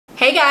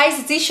Hey guys,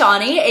 it's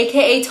Eshani,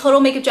 aka Total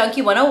Makeup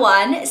Junkie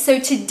 101.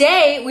 So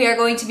today we are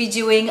going to be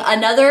doing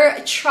another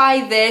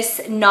try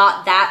this,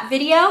 not that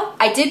video.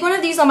 I did one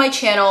of these on my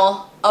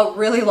channel a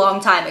really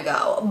long time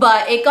ago,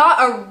 but it got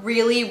a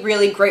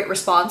really great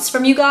response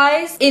from you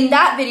guys. In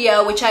that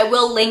video, which I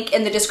will link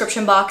in the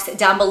description box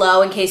down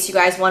below in case you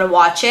guys want to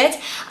watch it,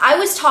 I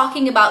was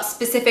talking about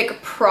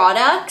specific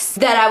products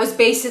that I was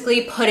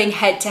basically putting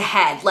head to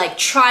head, like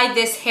try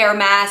this hair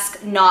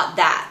mask, not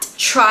that.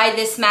 Try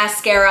this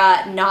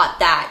mascara, not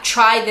that.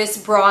 Try this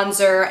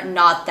bronzer,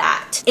 not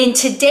that. In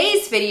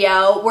today's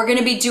video, we're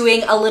gonna be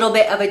doing a little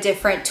bit of a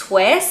different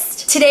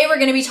twist. Today, we're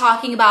gonna be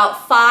talking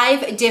about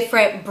 5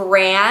 different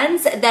brands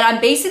that I'm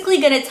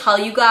basically gonna tell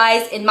you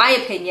guys, in my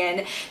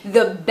opinion,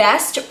 the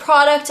best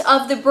product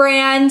of the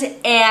brand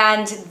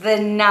and the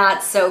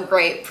not so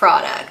great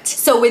product.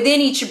 So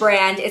within each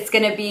brand, it's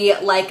gonna be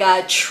like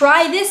a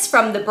try this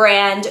from the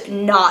brand,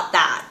 not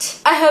that.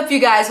 I hope you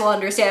guys will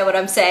understand what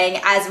I'm saying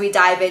as we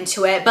dive into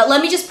it, but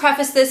let me just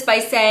preface this by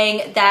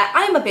saying that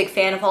I'm a big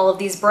fan of all of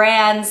these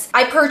brands.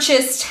 I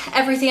purchased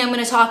everything I'm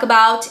going to talk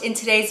about in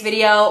today's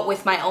video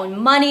with my own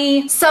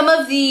money. Some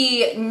of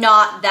the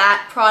not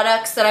that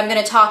products that I'm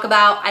going to talk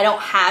about I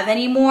don't have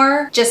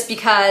anymore just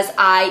because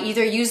I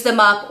either used them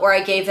up or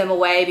I gave them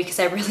away because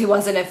I really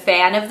wasn't a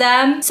fan of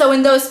them. So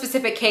in those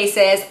specific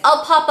cases,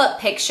 I'll pop up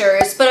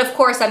pictures, but of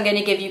course I'm going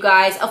to give you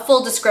guys a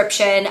full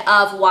description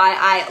of why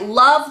I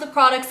love the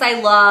products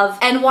I love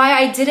and why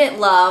I didn't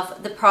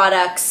love the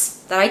products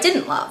that I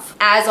didn't love.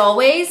 As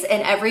always,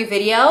 in every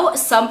video,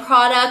 some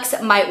products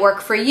might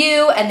work for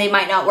you and they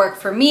might not work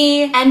for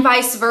me, and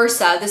vice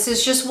versa. This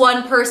is just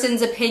one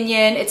person's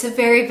opinion. It's a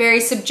very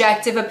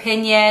subjective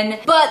opinion,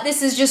 but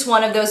this is just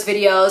one of those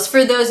videos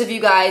for those of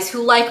you guys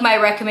who like my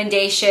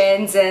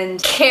recommendations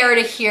and care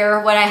to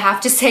hear what I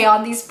have to say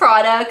on these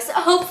products.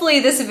 Hopefully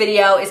this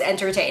video is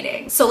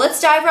entertaining. So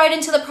let's dive right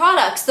into the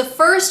products. The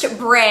first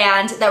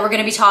brand that we're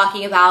gonna be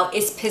talking about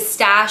is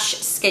Pistache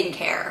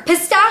Skincare.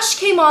 Pistache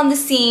came on the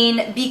scene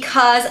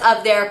because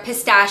of their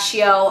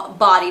pistachio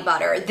body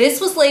butter.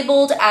 This was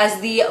labeled as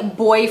the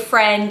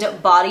boyfriend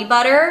body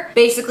butter,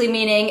 basically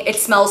meaning it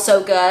smells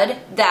so good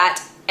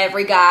that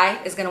every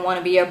guy is gonna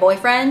wanna be your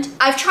boyfriend.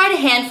 I've tried a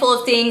handful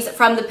of things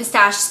from the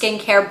Pistache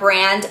Skincare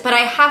brand, but I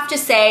have to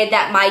say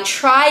that my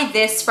try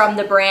this from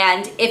the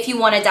brand, if you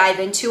wanna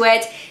dive into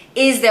it,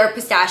 is their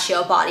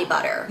pistachio body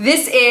butter.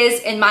 This is,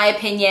 in my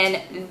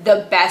opinion,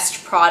 the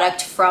best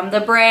product from the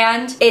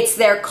brand. It's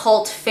their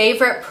cult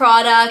favorite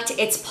product.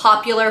 It's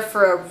popular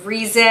for a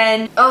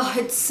reason. Oh,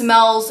 it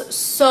smells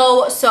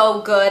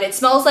so good. It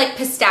smells like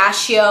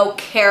pistachio,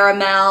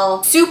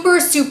 caramel,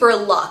 super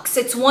luxe.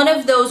 It's one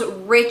of those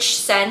rich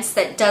scents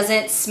that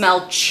doesn't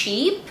smell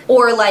cheap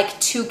or like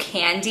too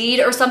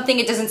candied or something.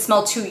 It doesn't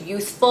smell too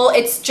youthful.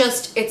 It's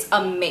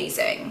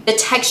amazing. The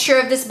texture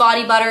of this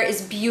body butter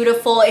is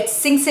beautiful. It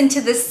sinks into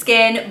the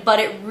skin, but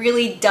it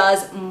really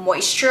does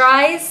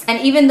moisturize. And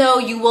even though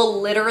you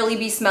will literally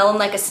be smelling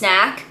like a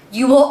snack,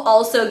 you will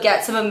also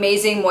get some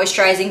amazing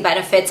moisturizing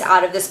benefits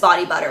out of this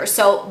body butter.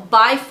 So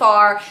by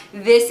far,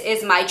 this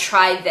is my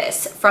try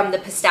this from the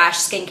Pistache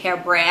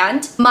Skincare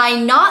brand. My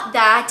not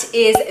that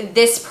is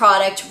this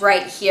product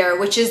right here,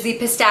 which is the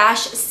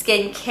Pistache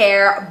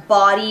Skincare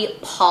Body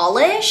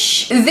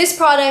Polish. This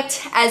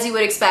product, as you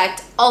would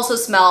expect, also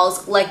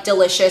smells like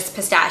delicious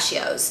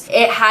pistachios.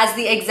 It has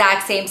the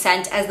exact same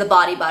scent as the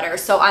body butter,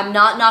 so I'm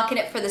not knocking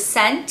it for the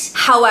scent.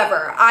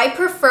 However, I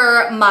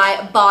prefer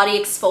my body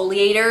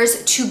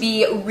exfoliators to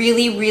be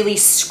really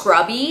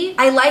scrubby.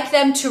 I like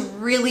them to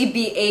really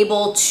be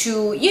able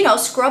to, you know,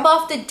 scrub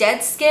off the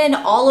dead skin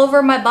all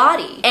over my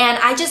body. And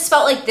I just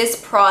felt like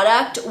this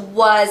product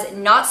was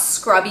not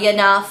scrubby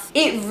enough.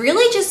 It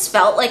really just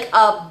felt like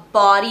a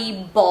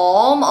body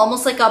balm,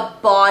 almost like a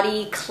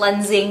body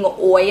cleansing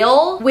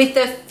oil with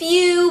a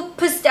few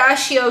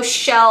pistachio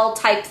shell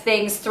type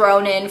things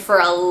thrown in for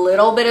a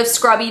little bit of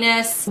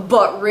scrubbiness,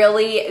 but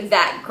really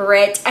that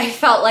grit I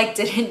felt like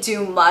didn't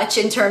do much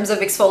in terms of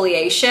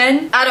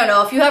exfoliation. I don't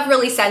know, if you have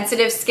really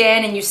sensitive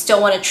skin and you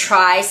still want to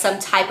try some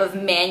type of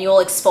manual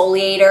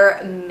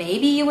exfoliator,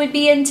 maybe you would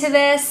be into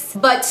this.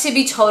 But to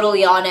be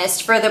totally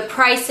honest, for the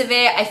price of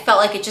it, I felt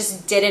like it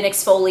just didn't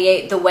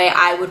exfoliate the way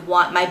I would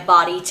want my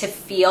body to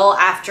feel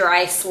after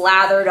I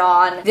slathered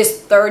on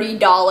this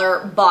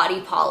 $30 body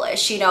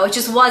polish. You know, it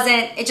just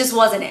wasn't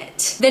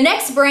it. The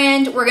next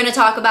brand we're gonna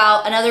talk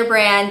about, another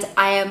brand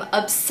I am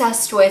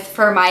obsessed with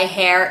for my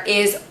hair,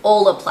 is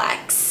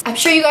Olaplex. I'm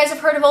sure you guys have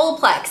heard of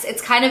Olaplex.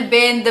 It's kind of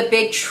been the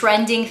big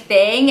trending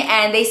thing,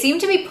 and they seem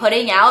to be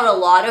putting out a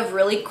lot of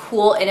really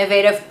cool,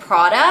 innovative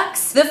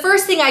products. The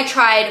first thing I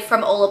tried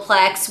from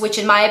Olaplex, which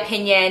in my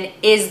opinion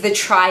is the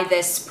try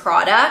this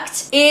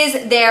product,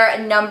 is their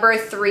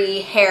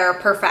 #3 hair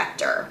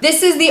perfector.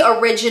 This is the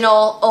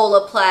original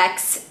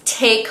Olaplex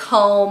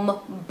take-home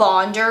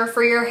bonder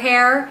for your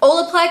hair.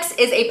 Olaplex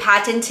is a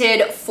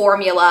patented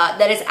formula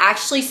that is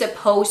actually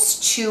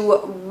supposed to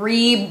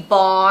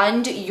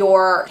rebond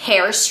your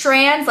hair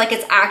strands. Like,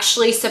 it's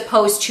actually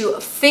supposed to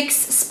fix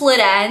split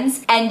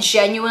ends and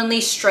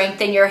genuinely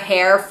strengthen your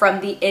hair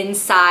from the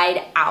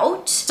inside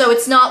out. So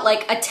it's not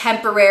like a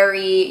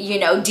temporary, you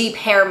know, deep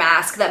hair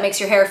mask that makes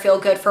your hair feel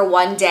good for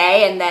one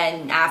day and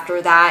then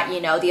after that,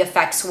 you know, the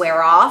effects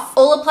wear off.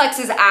 Olaplex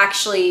is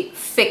actually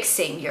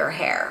fixing your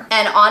hair.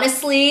 And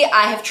honestly,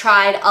 I have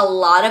tried a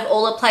lot of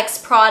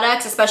Olaplex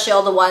products, especially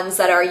all the ones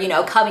that are, you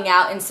know, coming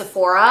out in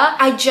Sephora.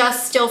 I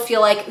just still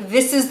feel like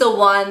this is the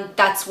one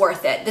that's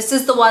worth it. This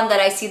is the one that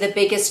I see the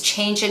biggest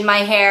change in my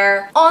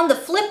hair. On the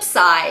flip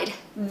side,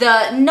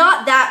 the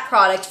Not That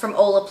product from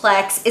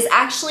Olaplex is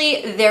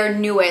actually their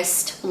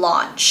newest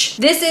launch.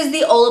 This is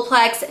the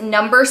Olaplex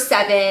No.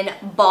 7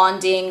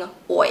 Bonding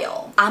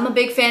Oil. I'm a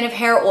big fan of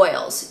hair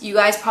oils. You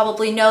guys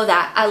probably know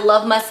that. I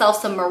love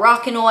myself some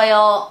Moroccan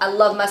oil. I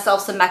love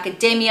myself some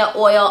macadamia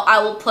oil.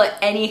 I will put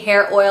any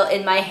hair oil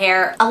in my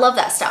hair. I love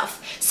that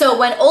stuff. So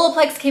when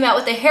Olaplex came out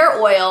with the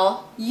hair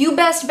oil, you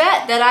best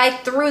bet that I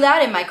threw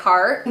that in my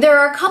cart. There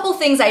are a couple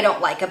things I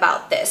don't like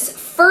about this.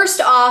 First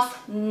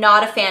off,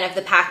 not a fan of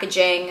the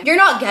packaging. You're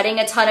not getting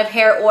a ton of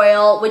hair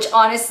oil, which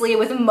honestly,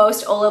 with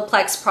most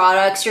Olaplex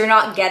products, you're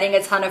not getting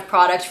a ton of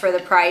product for the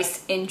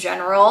price in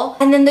general.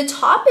 And then the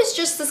top is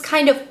just this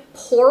kind of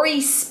pory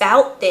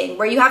spout thing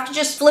where you have to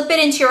just flip it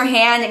into your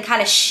hand and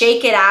kind of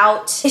shake it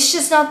out. It's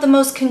just not the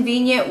most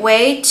convenient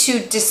way to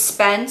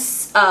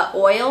dispense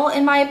oil,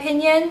 in my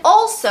opinion.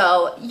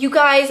 Also, you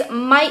guys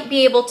might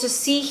be able to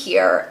see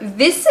here,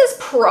 this is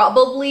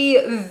probably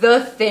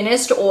the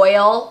thinnest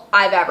oil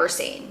I've ever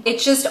seen. It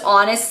just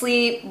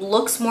honestly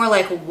looks more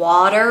like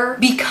water.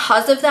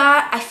 Because of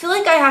that, I feel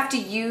like I have to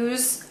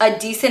use a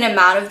decent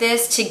amount of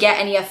this to get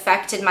any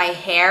effect in my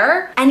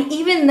hair. And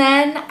even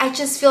then, I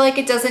just feel like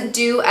it doesn't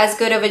do as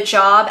good of a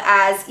job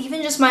as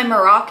even just my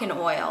Moroccan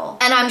oil.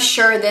 And I'm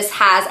sure this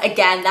has,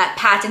 again, that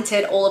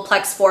patented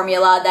Olaplex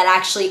formula that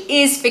actually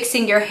is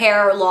fixing your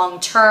hair long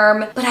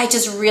term, but I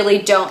just really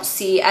don't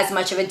see as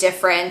much of a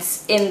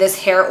difference in this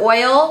hair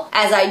oil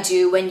as I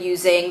do when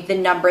using the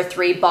No.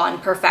 3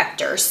 Bond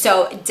Perfector.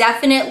 So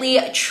definitely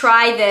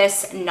try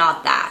this,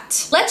 not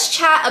that. Let's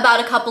chat about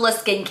a couple of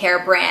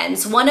skincare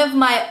brands. One of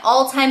my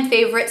all-time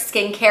favorite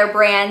skincare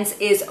brands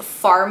is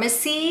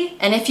Farmacy.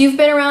 And if you've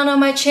been around on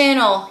my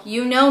channel,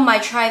 you know my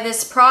try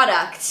this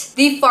product.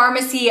 The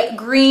Farmacy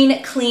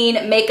Green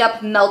Clean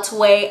Makeup Melt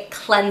Away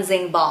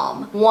Cleansing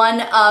Balm.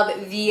 One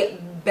of the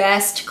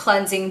best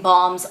cleansing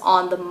balms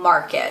on the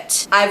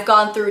market. I've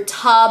gone through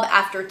tub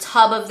after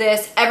tub of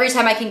this. Every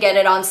time I can get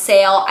it on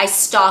sale, I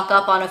stock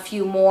up on a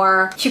few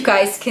more. You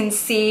guys can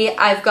see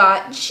I've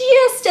got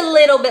just a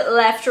little bit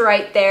left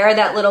right there,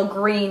 that little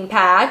green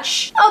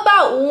patch.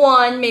 About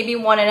one, maybe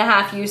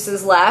 1.5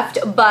 uses left,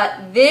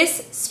 but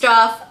this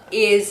stuff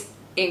is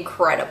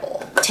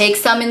incredible. Take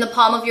some in the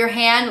palm of your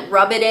hand,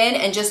 rub it in,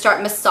 and just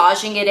start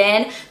massaging it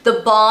in.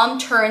 The balm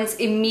turns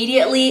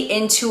immediately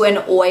into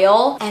an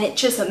oil and it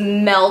just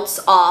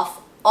melts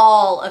off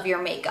all of your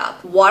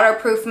makeup.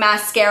 Waterproof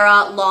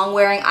mascara, long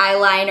wearing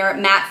eyeliner,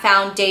 matte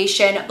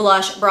foundation,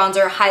 blush,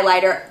 bronzer,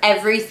 highlighter,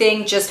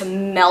 everything just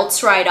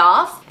melts right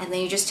off. And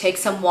then you just take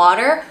some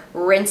water,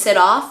 rinse it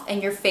off,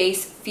 and your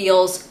face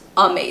feels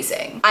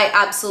amazing. I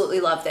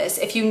absolutely love this.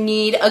 If you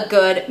need a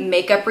good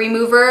makeup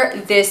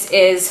remover, this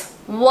is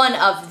one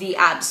of the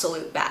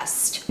absolute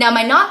best. Now,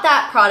 my Not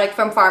That product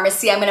from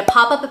Farmacy, I'm gonna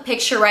pop up a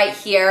picture right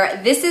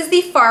here. This is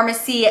the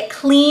Farmacy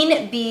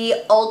Clean Bee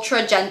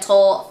Ultra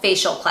Gentle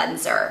Facial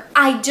Cleanser.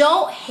 I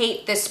don't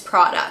hate this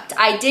product.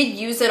 I did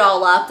use it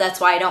all up, that's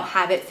why I don't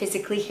have it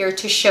physically here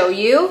to show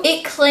you.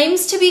 It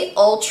claims to be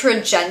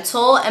ultra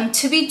gentle, and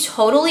to be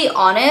totally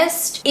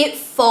honest, it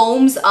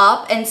foams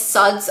up and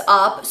suds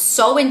up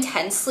so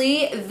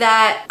intensely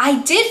that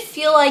I did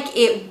feel like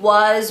it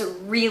was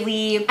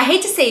really, I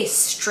hate to say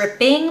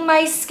stripping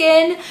my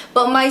skin,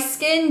 but my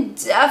skin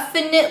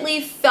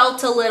definitely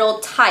felt a little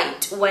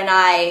tight when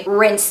I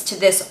rinsed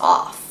this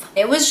off.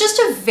 It was just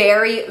a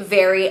very,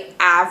 very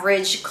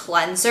average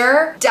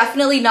cleanser.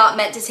 Definitely not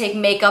meant to take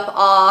makeup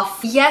off.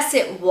 Yes,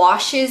 it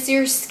washes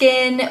your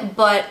skin,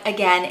 but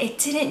again, it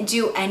didn't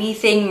do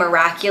anything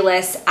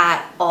miraculous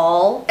at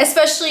all.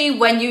 Especially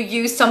when you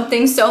use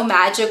something so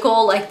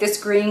magical like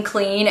this Green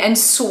Clean and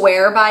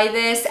swear by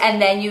this, and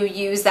then you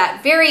use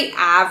that very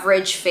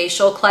average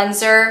facial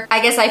cleanser.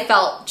 I guess I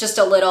felt just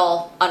a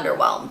little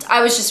underwhelmed.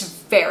 I was just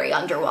very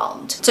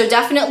underwhelmed. So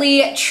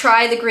definitely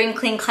try the Green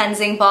Clean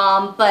Cleansing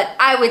Balm, but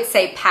I would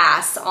say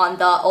pass on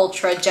the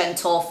Ultra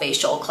Gentle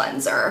Facial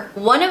Cleanser.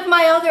 One of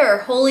my other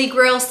holy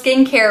grail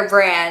skincare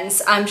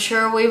brands, I'm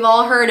sure we've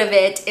all heard of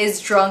it, is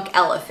Drunk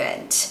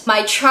Elephant.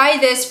 My Try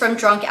This from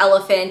Drunk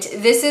Elephant,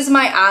 this is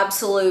my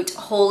absolute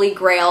holy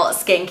grail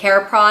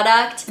skincare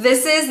product.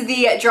 This is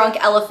the Drunk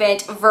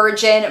Elephant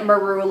Virgin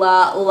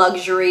Marula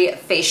Luxury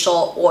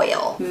Facial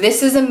Oil.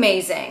 This is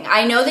amazing.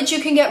 I know that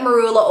you can get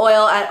marula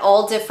oil at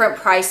all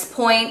different price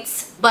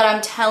points. but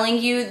I'm telling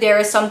you, there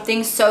is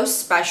something so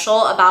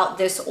special about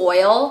this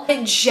oil.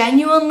 It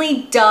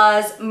genuinely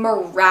does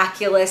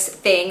miraculous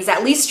things,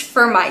 at least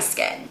for my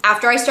skin.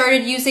 After I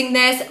started using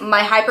this,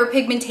 my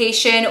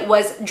hyperpigmentation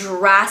was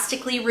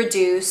drastically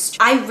reduced.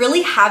 I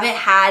really haven't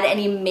had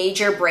any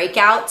major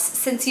breakouts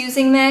since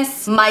using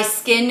this. My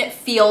skin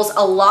feels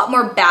a lot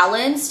more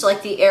balanced,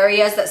 like the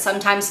areas that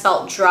sometimes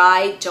felt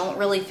dry don't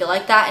really feel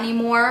like that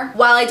anymore.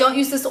 While I don't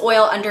use this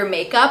oil under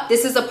makeup,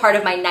 this is a part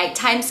of my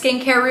nighttime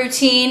skincare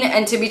routine,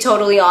 and to be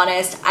totally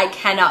honest, I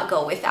cannot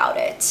go without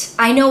it.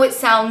 I know it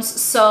sounds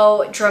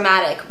so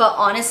dramatic, but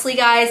honestly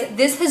guys,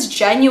 this has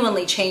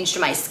genuinely changed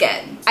my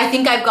skin. I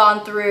think I've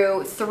gone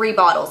through 3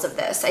 bottles of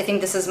this. I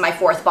think this is my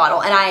 4th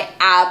bottle, and I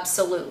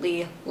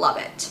absolutely love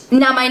it.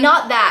 Now my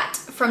Not That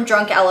from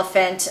Drunk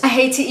Elephant, I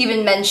hate to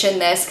even mention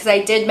this because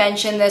I did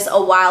mention this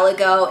a while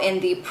ago in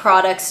the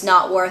products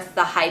not worth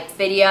the hype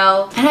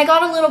video, and I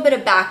got a little bit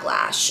of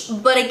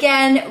backlash. But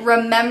again,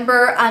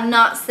 remember, I'm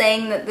not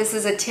saying that this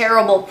is a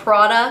terrible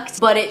product,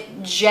 but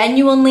it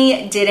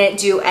genuinely didn't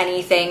do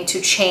anything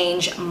to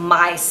change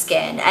my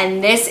skin.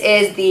 And this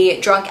is the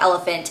Drunk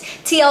Elephant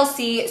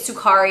T.L.C.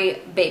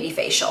 Sukari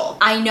Babyfacial.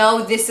 I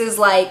know this is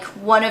like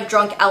one of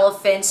Drunk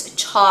Elephant's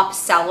top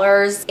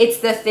sellers. It's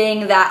the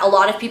thing that a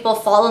lot of people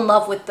fall in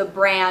love with the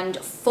brand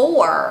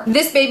for.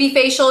 This baby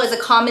facial is a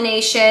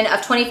combination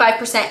of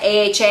 25%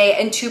 AHA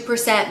and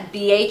 2%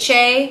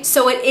 BHA.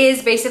 So it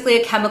is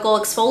basically a chemical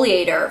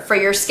exfoliator for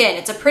your skin.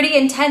 It's a pretty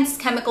intense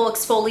chemical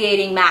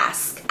exfoliating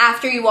mask.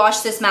 After you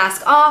wash this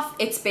mask off,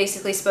 it's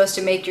basically supposed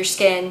to make your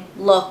skin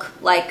look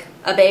like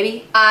a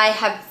baby. I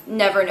have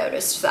never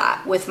noticed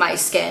that with my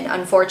skin,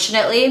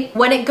 unfortunately.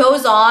 When it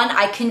goes on,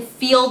 I can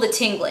feel the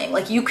tingling.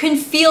 Like, you can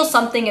feel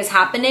something is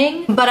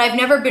happening, but I've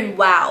never been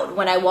wowed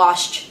when I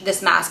washed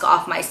this mask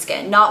off my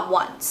skin, not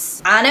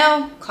once. I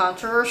know,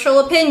 controversial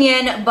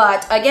opinion,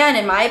 but again,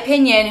 in my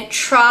opinion,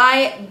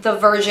 try the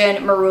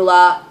virgin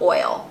Marula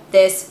oil.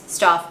 This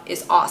stuff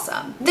is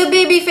awesome. The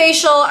baby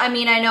facial, I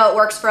mean, I know it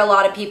works for a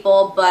lot of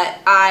people, but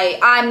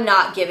I'm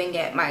not giving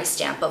it my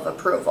stamp of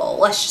approval.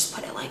 Let's just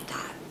put it like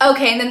that.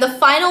 Okay, and then the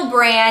final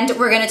brand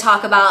we're gonna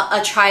talk about,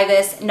 a try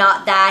this,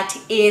 not that,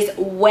 is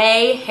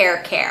Ouai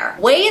Hair Care.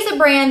 Ouai is a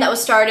brand that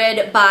was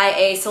started by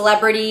a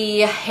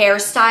celebrity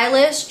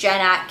hairstylist,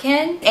 Jen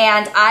Atkin,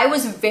 and I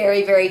was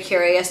very, very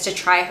curious to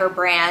try her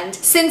brand.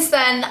 Since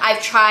then,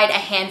 I've tried a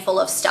handful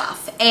of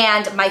stuff,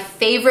 and my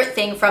favorite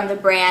thing from the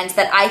brand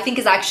that I think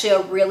is actually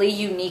a really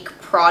unique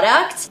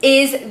product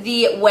is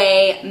the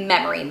Ouai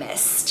Memory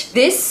Mist.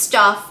 This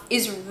stuff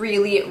is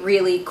really,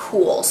 really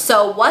cool.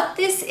 So what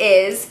this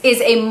is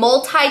a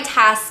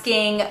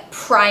multitasking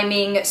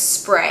priming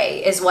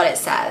spray is what it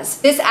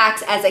says. This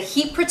acts as a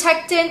heat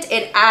protectant.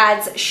 It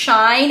adds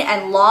shine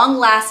and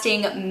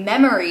long-lasting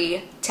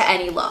memory to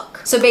any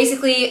look. So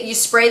basically, you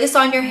spray this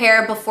on your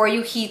hair before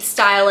you heat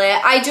style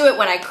it. I do it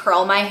when I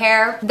curl my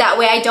hair. That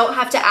way I don't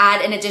have to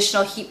add an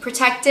additional heat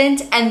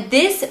protectant. And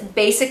this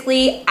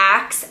basically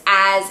acts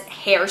as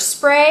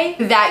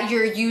hairspray that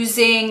you're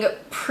using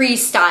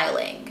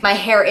pre-styling. My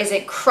hair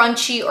isn't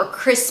crunchy or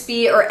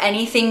crispy or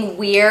anything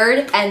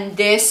weird, and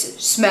this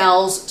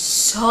smells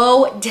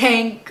so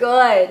dang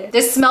good.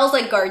 This smells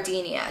like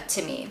gardenia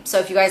to me. So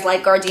if you guys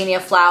like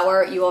gardenia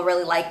flower, you will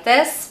really like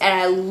this. And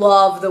I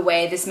love the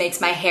way this makes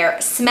my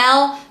hair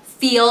smell,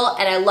 feel,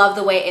 and I love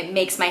the way it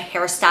makes my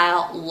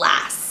hairstyle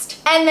last.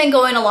 And then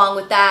going along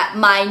with that,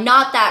 my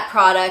Not That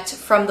product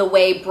from the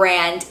Ouai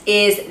brand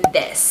is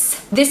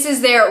this. This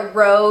is their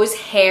Rose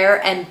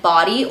Hair and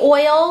Body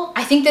Oil.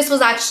 I think this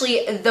was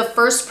actually the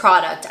first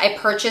product I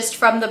purchased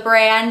from the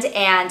brand,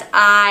 and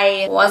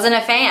I wasn't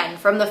a fan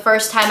from the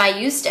first time I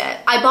used it.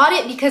 I bought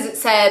it because it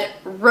said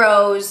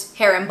Rose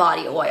Hair and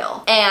Body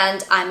Oil,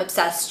 and I'm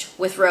obsessed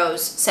with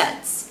rose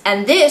scents.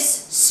 And this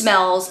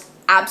smells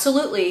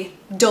absolutely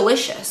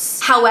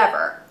delicious.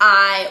 However,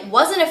 I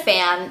wasn't a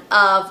fan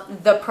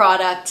of the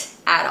product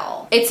at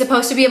all. It's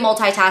supposed to be a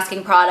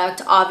multitasking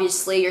product.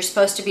 Obviously, you're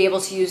supposed to be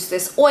able to use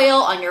this oil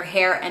on your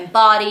hair and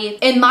body.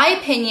 In my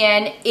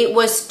opinion, it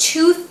was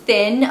too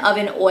thin of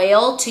an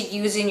oil to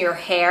use in your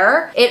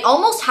hair. It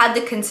almost had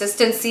the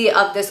consistency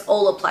of this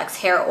Olaplex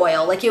hair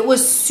oil. Like, it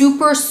was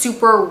super,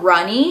 super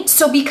runny.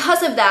 So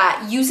because of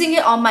that, using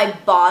it on my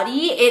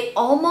body, it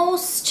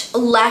almost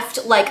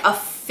left like a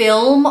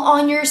film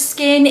on your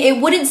skin. It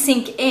wouldn't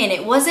sink in.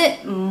 It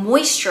wasn't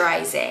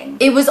moisturizing.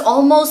 It was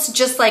almost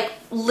just like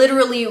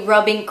literally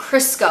rubbing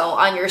Crisco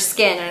on your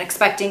skin and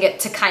expecting it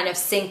to kind of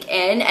sink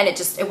in, and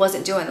it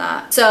wasn't doing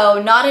that.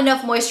 So not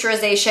enough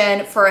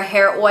moisturization for a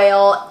hair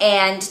oil,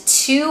 and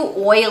too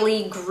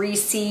oily,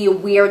 greasy,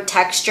 weird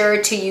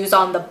texture to use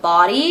on the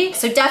body.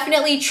 So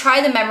definitely try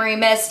the Memory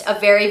Mist, a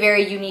very,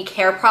 very unique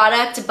hair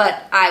product,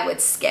 but I would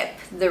skip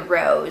the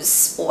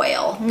rose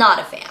oil. Not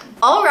a fan.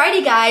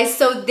 Alrighty guys,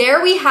 so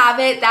there we have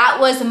it. That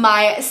was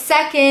my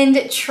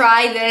second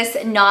try this,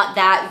 not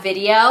that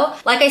video.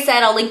 Like I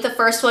said, I'll link the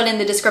first one in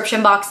the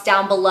description box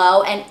down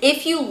below. And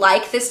if you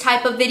like this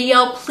type of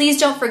video, please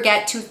don't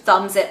forget to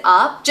thumbs it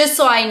up, just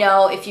so I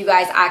know if you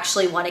guys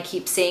actually want to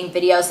keep seeing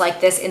videos like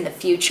this in the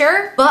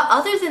future. But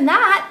other than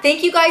that,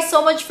 thank you guys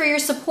so much for your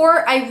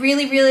support. I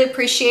really, really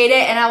appreciate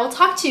it. And I will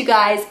talk to you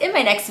guys in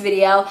my next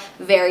video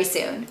very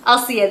soon.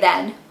 I'll see you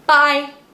then. Bye.